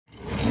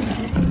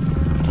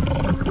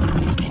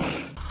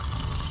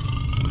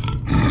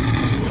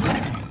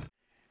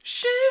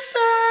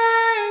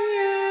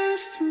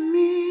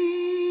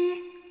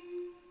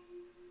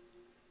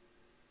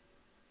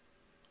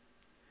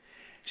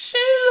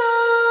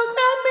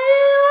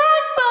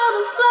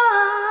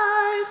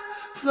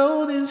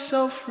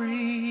so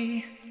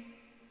free.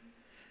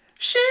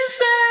 She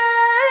said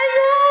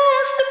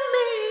yes to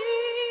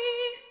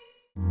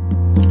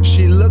me.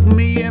 She looked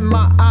me in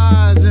my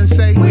eyes and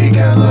say, we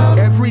got love.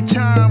 Every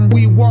time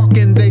we walk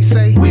and they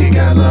say, we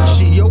got love.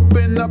 She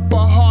opened up her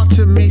heart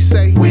to me,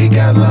 say, we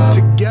got love.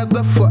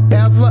 Together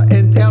forever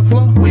and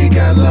ever, we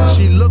got love.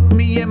 She looked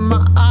me in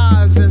my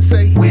eyes and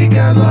say, we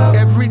got love.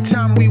 Every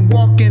time we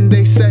walk and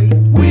they say,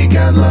 we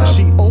got love.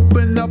 She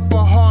opened up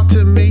her heart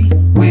to me,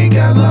 we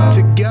got love.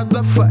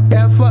 Together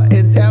forever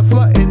and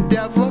ever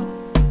endeavor.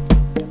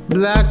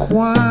 Black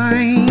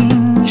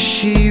wine,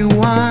 she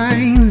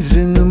wines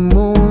in the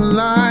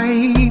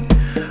moonlight.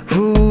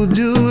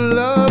 Voodoo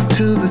love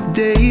to the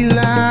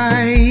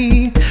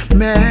daylight.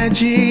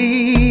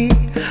 Magic,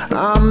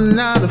 I'm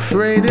not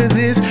afraid of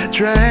this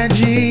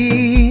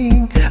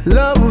tragic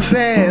love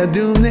affair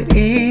doomed to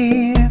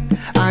end.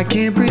 I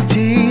can't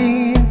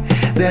pretend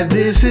that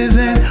this is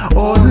an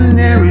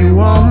ordinary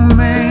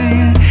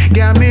woman.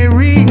 Got me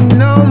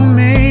reading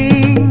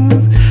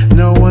omens,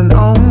 no one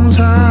owns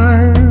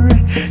her.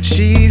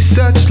 She's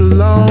such a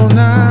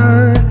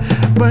loner,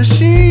 but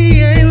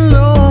she ain't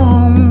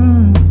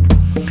alone.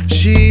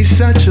 She's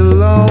such a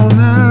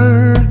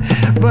loner,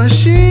 but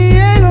she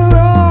ain't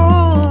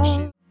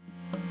alone.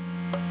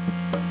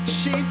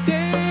 She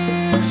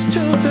danced to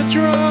the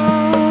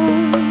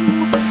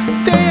drum.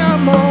 Te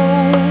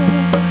amo,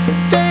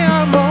 te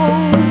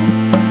amo,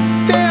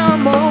 te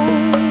amo.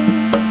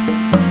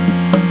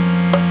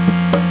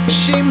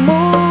 She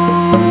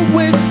moved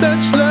with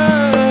such love.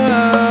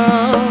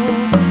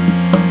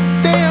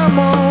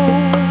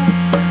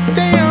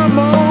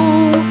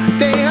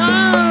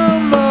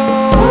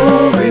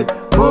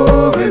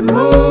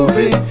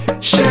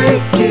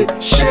 Shake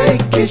it,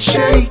 shake it,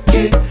 shake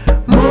it.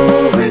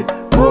 Move it,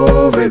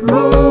 move it,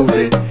 move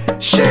it.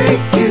 Shake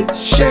it,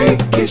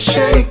 shake it,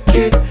 shake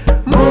it.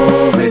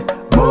 Move it,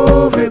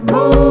 move it,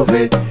 move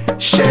it.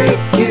 Shake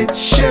it,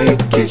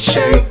 shake it,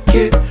 shake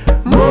it.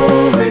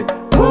 Move it,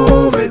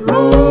 move it,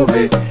 move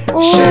it.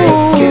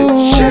 Shake it,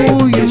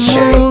 shake it,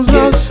 shake it.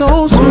 Are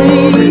so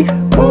sweet.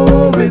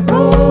 Move it,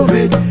 move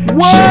it.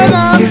 What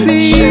I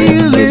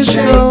feel is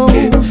so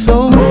deep.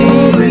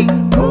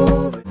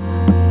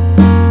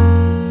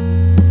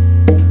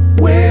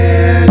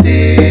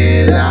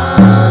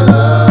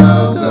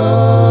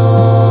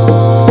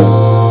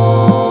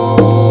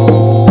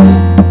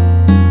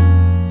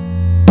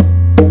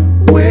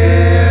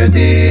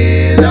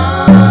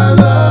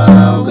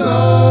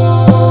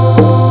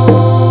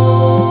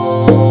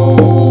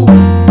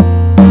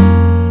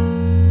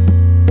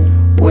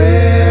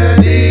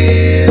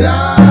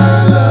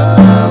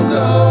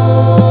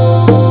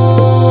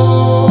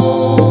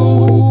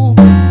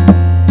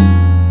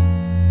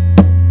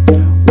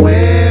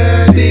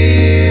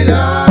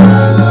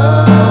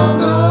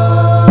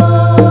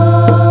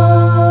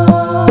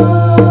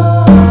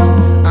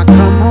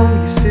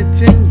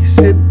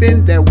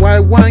 That white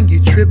wine, you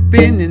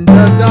tripping in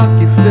the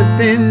dark, you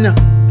flipping.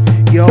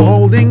 You're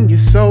holding your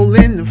soul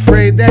in,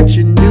 afraid that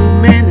your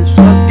new man is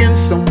fucking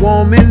some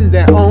woman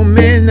that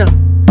omen.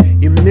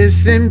 You're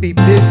missing, be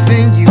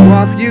pissing you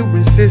off, you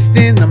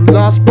insisting. I'm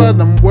lost, but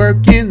I'm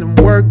working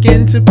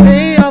to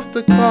pay off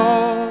the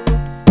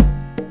cost.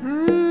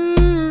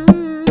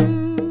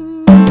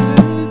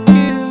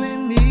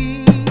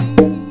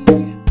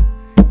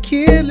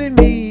 Killing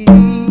me.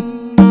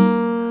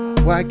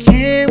 Why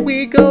can't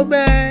we go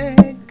back?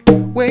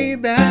 Way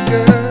back,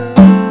 girl,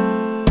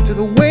 to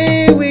the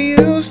way we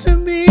used to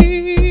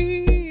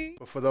be.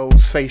 But for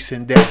those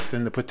facing death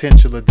and the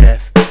potential of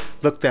death,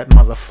 look that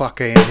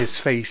motherfucker in his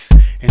face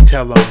and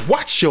tell him,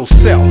 watch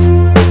yourself.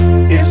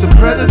 It's a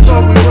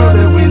predatory world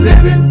that we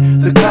live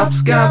in. The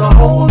cops got a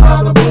whole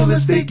lot of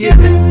bullets they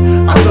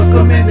giving. I look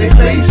them in their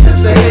face and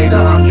say, hater,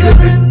 I'm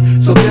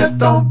driven, so death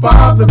don't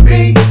bother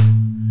me.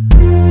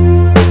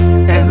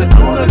 And the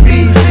corner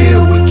be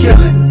filled with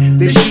killing.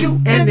 They shoot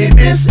and they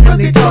miss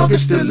and they target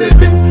still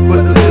living.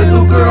 But the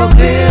little girl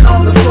dead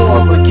on the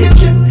floor of the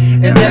kitchen,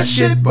 and that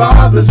shit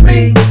bothers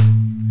me.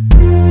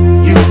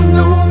 You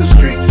know the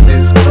streets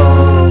is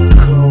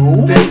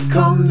cold. They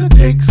come to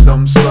take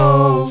some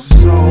souls.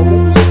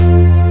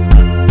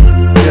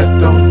 Death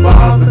don't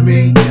bother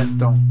me. Death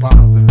don't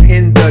bother me.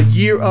 In the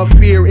year of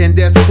fear and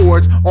death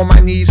chords, on my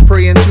knees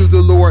praying to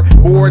the Lord,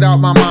 bored out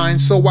my mind,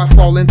 so I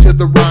fall into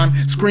the rhyme.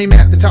 Scream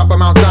at the top of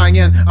Mount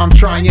Zion, I'm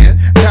trying.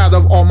 Tired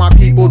of all my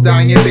people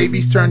dying,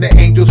 babies turn to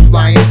angels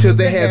flying to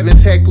the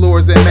heavens. Heck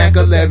lords and Mac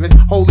 11,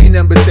 holy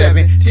number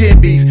 7, 10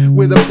 beats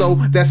with a flow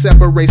that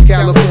separates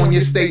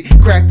California state.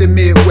 Crack the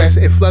Midwest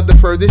and flood the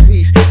furthest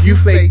east. You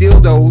fake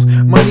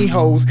dildos, money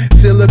hoes,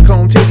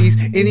 silicone titties,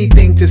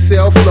 anything to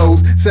sell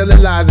flows,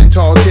 selling lies and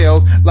tall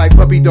tales like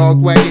puppy dog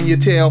wagging your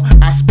tail.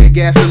 I spit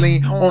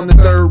gasoline on the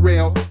third rail.